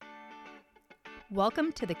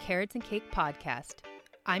Welcome to the Carrots and Cake podcast.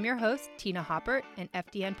 I'm your host, Tina Hoppert, an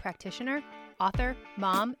FDN practitioner, author,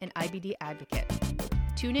 mom, and IBD advocate.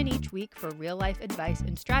 Tune in each week for real-life advice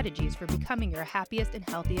and strategies for becoming your happiest and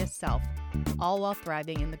healthiest self, all while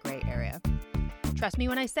thriving in the gray area. Trust me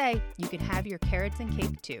when I say you can have your carrots and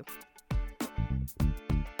cake too.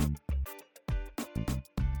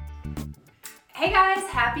 Hey guys,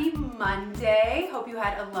 happy Monday. Hope you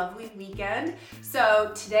had a lovely weekend.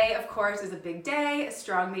 So today, of course, is a big day.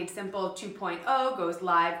 Strong Made Simple 2.0 goes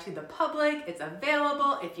live to the public. It's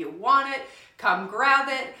available. If you want it, come grab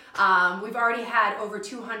it. We've already had over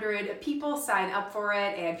 200 people sign up for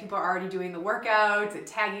it, and people are already doing the workouts and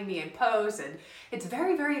tagging me in posts, and it's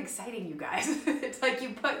very, very exciting, you guys. It's like you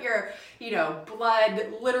put your,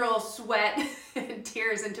 blood, literal sweat and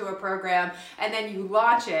tears into a program, and then you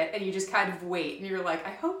launch it, and you just kind of wait, and you're like,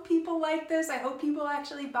 I hope people like this. I hope people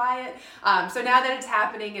actually buy it. So now that it's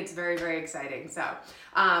happening, it's very, very exciting. So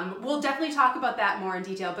we'll definitely talk about that more in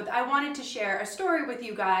detail, but I wanted to share a story with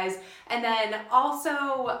you guys, and then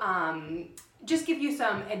also just give you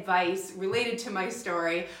some advice related to my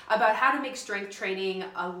story about how to make strength training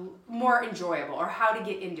more enjoyable, or how to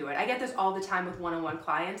get into it. I get this all the time with one-on-one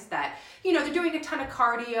clients that, they're doing a ton of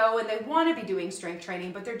cardio and they want to be doing strength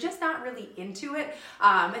training, but they're just not really into it.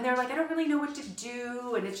 And they're like, I don't really know what to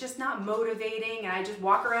do, and it's just not motivating, and I just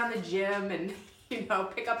walk around the gym and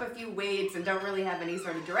pick up a few weights and don't really have any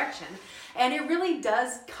sort of direction. And it really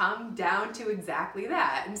does come down to exactly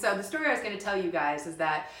that. And so the story I was going to tell you guys is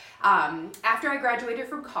that after I graduated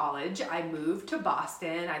from college, I moved to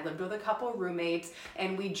Boston. I lived with a couple roommates,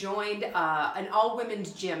 and we joined an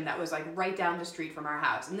all-women's gym that was like right down the street from our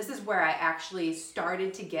house. And this is where I actually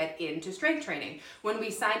started to get into strength training. When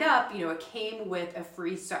we signed up, it came with a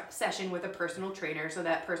free session with a personal trainer. So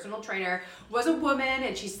that personal trainer was a woman,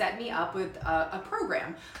 and she set me up with a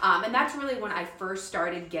program. And that's really when I first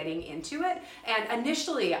started getting into it. And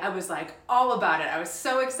initially, I was like all about it. I was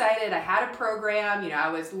so excited. I had a program.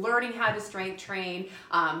 I was learning how to strength train.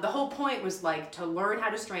 The whole point was like to learn how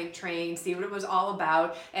to strength train, see what it was all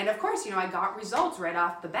about. And of course, I got results right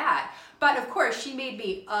off the bat. But of course, she made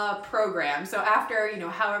me a program. So after,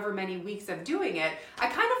 however many weeks of doing it, I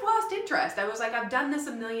kind of lost interest. I was like, I've done this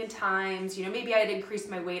a million times. Maybe I had increased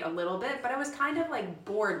my weight a little bit, but I was kind of like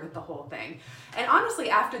bored with the whole thing. And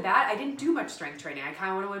honestly, after that, I didn't do much strength training. I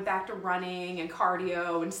kind of went back to running and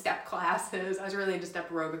cardio and step classes. I was really into step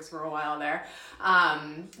aerobics for a while there.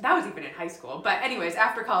 That was even in high school. But anyways,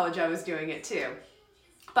 after college, I was doing it too.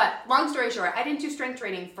 But long story short, I didn't do strength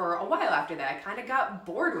training for a while after that. I kind of got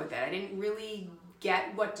bored with it. I didn't really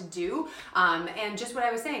get what to do. And just what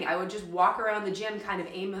I was saying, I would just walk around the gym kind of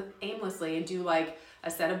aimlessly and do like a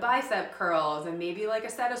set of bicep curls and maybe like a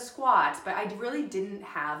set of squats, but I really didn't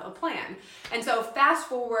have a plan. And so fast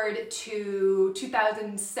forward to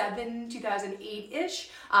 2007, 2008-ish,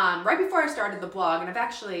 right before I started the blog, and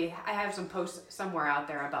I have some posts somewhere out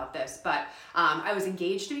there about this, but I was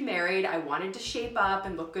engaged to be married. I wanted to shape up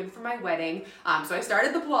and look good for my wedding. So I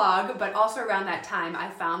started the blog, but also around that time, I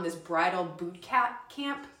found this bridal boot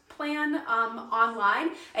camp plan online,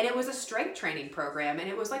 and it was a strength training program, and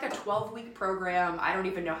it was like a 12-week program. I don't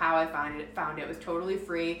even know how I found it. It was totally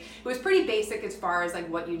free. It was pretty basic as far as like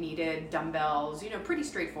what you needed, dumbbells, pretty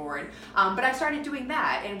straightforward. But I started doing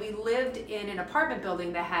that, and we lived in an apartment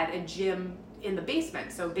building that had a gym in the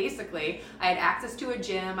basement. So basically, I had access to a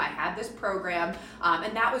gym, I had this program,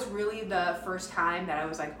 and that was really the first time that I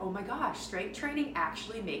was like, oh my gosh, strength training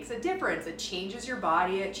actually makes a difference. It changes your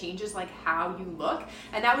body, it changes like how you look,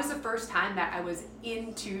 and that was the first time that I was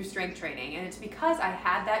into strength training, and it's because I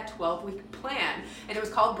had that 12-week plan, and it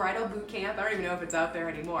was called Bridal Boot Camp. I don't even know if it's out there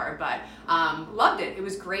anymore, but loved it. It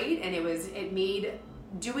was great, and it made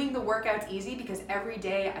doing the workouts easy because every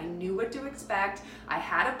day I knew what to expect. I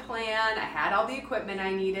had a plan, I had all the equipment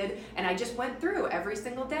I needed, and I just went through every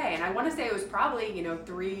single day. And I want to say it was probably,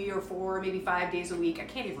 3 or 4, maybe 5 days a week. I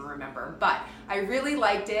can't even remember, but I really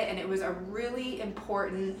liked it, and it was a really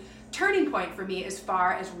important turning point for me as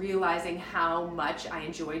far as realizing how much I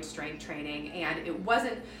enjoyed strength training. And it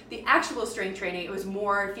wasn't the actual strength training, it was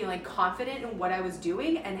more feeling confident in what I was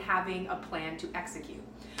doing and having a plan to execute.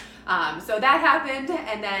 So that happened,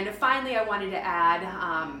 and then finally I wanted to add,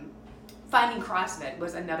 finding CrossFit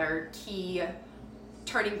was another key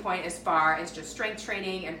turning point as far as just strength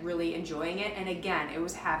training and really enjoying it. And again, it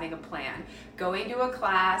was having a plan, going to a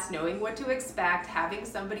class, knowing what to expect, having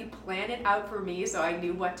somebody plan it out for me so I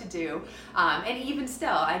knew what to do. And even still,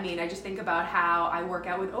 I just think about how I work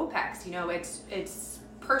out with OPEX. It's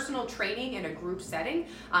personal training in a group setting.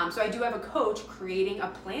 So I do have a coach creating a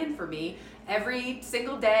plan for me every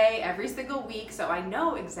single day, every single week, so I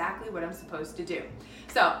know exactly what I'm supposed to do.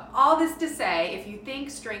 So all this to say, if you think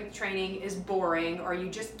strength training is boring or you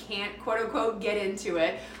just can't quote unquote get into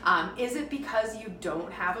it, is it because you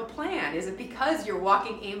don't have a plan? Is it because you're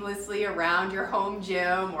walking aimlessly around your home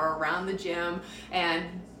gym or around the gym and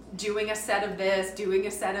doing a set of this, doing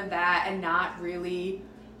a set of that, and not really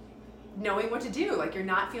knowing what to do? Like, you're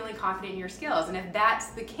not feeling confident in your skills. And if that's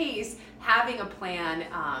the case, having a plan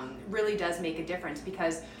really does make a difference,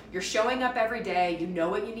 because you're showing up every day, you know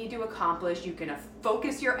what you need to accomplish, you can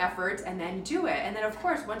focus your efforts and then do it. And then of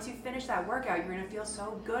course, once you finish that workout, you're gonna feel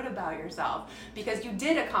so good about yourself because you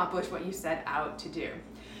did accomplish what you set out to do.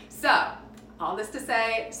 So, all this to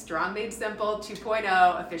say, Strong Made Simple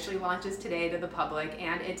 2.0 officially launches today to the public,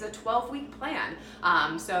 and it's a 12-week plan.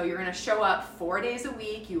 So you're gonna show up 4 days a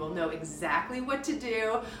week, you will know exactly what to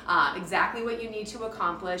do, exactly what you need to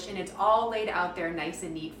accomplish, and it's all laid out there nice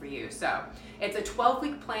and neat for you. So it's a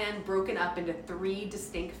 12-week plan broken up into 3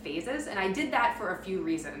 distinct phases, and I did that for a few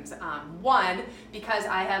reasons. One, because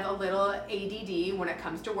I have a little ADD when it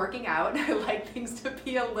comes to working out. I like things to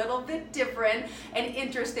be a little bit different and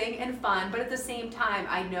interesting and fun, but at the same time,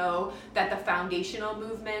 I know that the foundational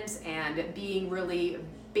movements and being really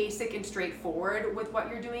basic and straightforward with what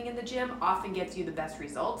you're doing in the gym often gets you the best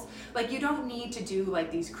results. Like, you don't need to do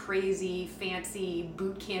like these crazy fancy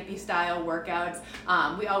boot campy style workouts.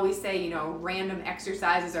 We always say, you know, random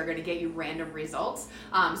exercises are going to get you random results.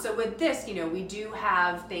 So with this, you know, we do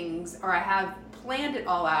have things, or I have planned it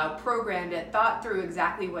all out, programmed it, thought through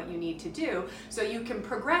exactly what you need to do, so you can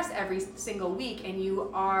progress every single week and you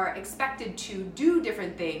are expected to do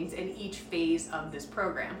different things in each phase of this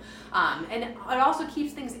program. And it also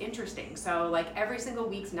keeps things interesting. So like, every single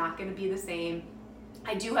week's not going to be the same.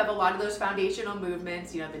 I do have a lot of those foundational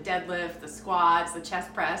movements, you know, the deadlift, the squats, the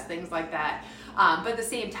chest press, things like that. But at the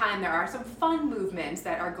same time, there are some fun movements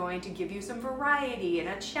that are going to give you some variety and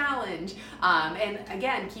a challenge. And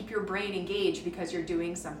again, keep your brain engaged because you're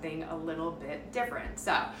doing something a little bit different.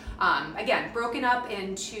 So again, broken up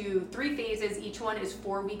into 3 phases. Each one is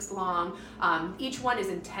 4 weeks long. Each one is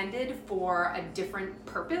intended for a different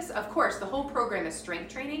purpose. Of course, the whole program is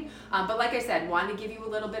strength training. But like I said, wanted to give you a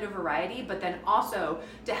little bit of variety, but then also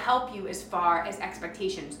to help you as far as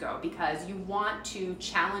expectations go, because you want to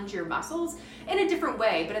challenge your muscles in a different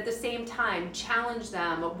way, but at the same time challenge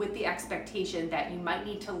them with the expectation that you might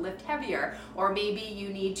need to lift heavier, or maybe you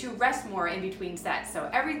need to rest more in between sets. So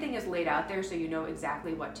everything is laid out there so you know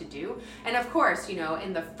exactly what to do. And of course, you know,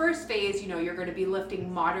 in the first phase, you know, you're going to be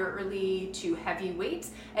lifting moderately to heavy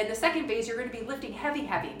weights. And the second phase, you're going to be lifting heavy,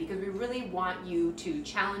 because we really want you to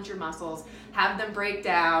challenge your muscles, have them break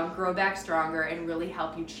down, grow back stronger, and really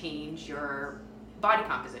help you change your body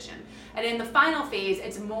composition. And in the final phase,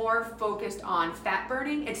 it's more focused on fat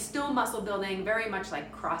burning. It's still muscle building, very much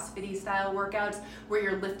like CrossFit-y style workouts where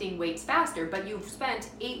you're lifting weights faster, but you've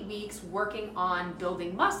spent 8 weeks working on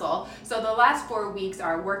building muscle. So the last 4 weeks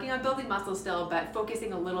are working on building muscle still, but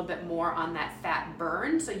focusing a little bit more on that fat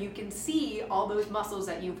burn so you can see all those muscles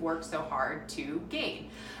that you've worked so hard to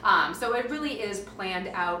gain. So it really is planned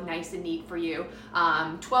out nice and neat for you.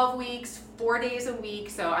 12 weeks, 4 days a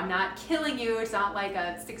week, so I'm not killing you. It's not like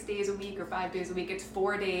a 6 days a week or 5 days a week. It's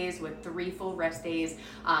 4 days with 3 full rest days.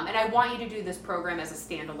 And I want you to do this program as a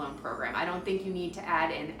standalone program. I don't think you need to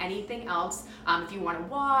add in anything else. If you want to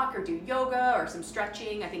walk or do yoga or some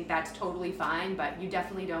stretching, I think that's totally fine, but you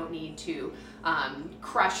definitely don't need to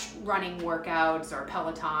crush running workouts or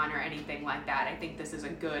Peloton or anything like that. I think this is a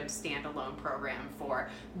good standalone program for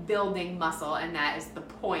building muscle, and that is the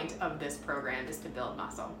point of this program, is to build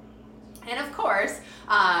muscle. And of course,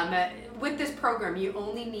 with this program, you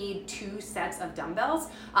only need 2 sets of dumbbells.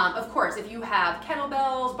 Of course, if you have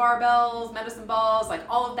kettlebells, barbells, medicine balls, like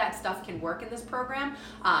all of that stuff can work in this program,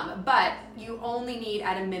 but you only need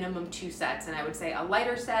at a minimum 2 sets, and I would say a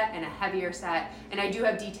lighter set and a heavier set. And I do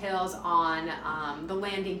have details on the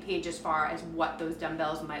landing page as far as what those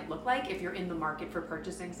dumbbells might look like if you're in the market for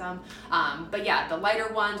purchasing some. But yeah, the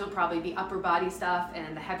lighter ones will probably be upper body stuff,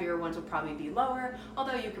 and the heavier ones will probably be lower,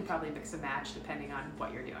 although you can probably mix and match depending on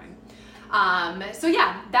what you're doing. So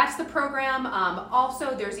yeah, that's the program.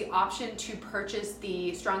 Also, there's the option to purchase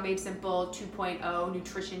the Strong Made Simple 2.0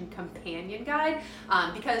 Nutrition Companion Guide,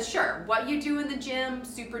 because sure, what you do in the gym,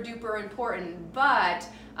 super duper important, but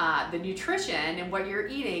the nutrition and what you're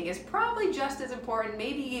eating is probably just as important,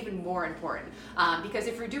 maybe even more important. Because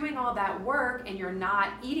if you're doing all that work and you're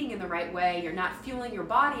not eating in the right way, you're not fueling your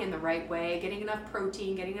body in the right way, getting enough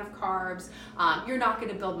protein, getting enough carbs, you're not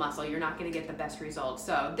going to build muscle. You're not going to get the best results.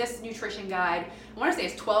 So this nutrition guide, I want to say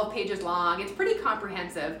it's 12 pages long. It's pretty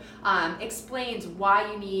comprehensive. Explains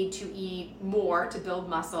why you need to eat more to build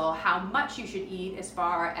muscle, how much you should eat as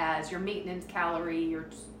far as your maintenance calorie, your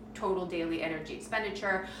total daily energy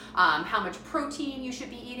expenditure, how much protein you should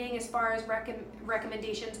be eating as far as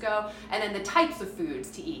recommendations go, and then the types of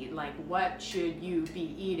foods to eat, like what should you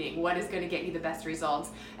be eating, what is going to get you the best results.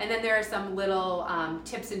 And then there are some little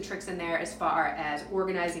tips and tricks in there as far as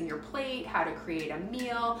organizing your plate, how to create a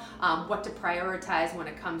meal, what to prioritize when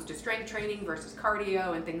it comes to strength training versus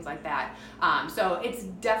cardio and things like that. So it's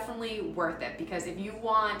definitely worth it, because if you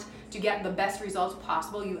want to get the best results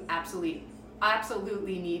possible, you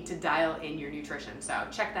absolutely need to dial in your nutrition. So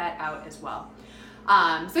check that out as well.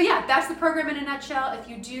 So yeah, that's the program in a nutshell. If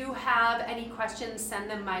you do have any questions, send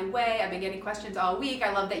them my way. I've been getting questions all week.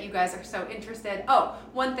 I love that you guys are so interested. Oh,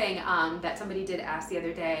 one thing that somebody did ask the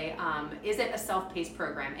other day, is it a self-paced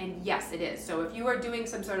program? And yes, it is. So if you are doing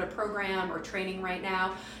some sort of program or training right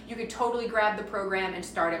now, you could totally grab the program and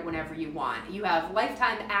start it whenever you want. You have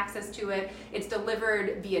lifetime access to it. It's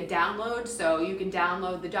delivered via download, so you can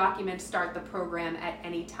download the document, start the program at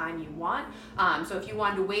any time you want. So if you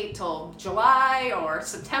wanted to wait till July or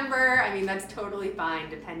September, I mean, that's totally fine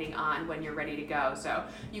depending on when you're ready to go. So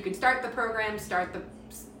you can start the program, stop the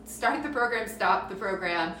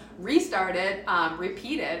program, restart it,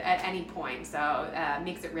 repeat it at any point. So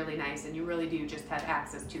makes it really nice, and you really do just have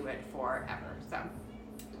access to it forever. So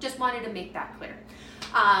just wanted to make that clear.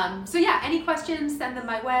 So yeah, any questions, send them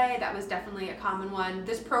my way. That was definitely a common one.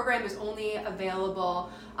 This program is only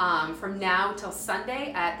available from now till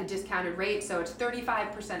Sunday at the discounted rate, so it's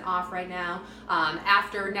 35% off right now.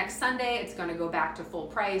 After next Sunday, it's going to go back to full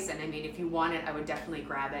price, and I mean, if you want it, I would definitely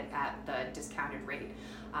grab it at the discounted rate.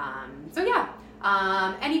 So yeah,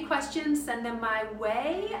 any questions, send them my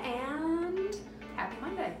way, and happy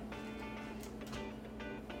Monday.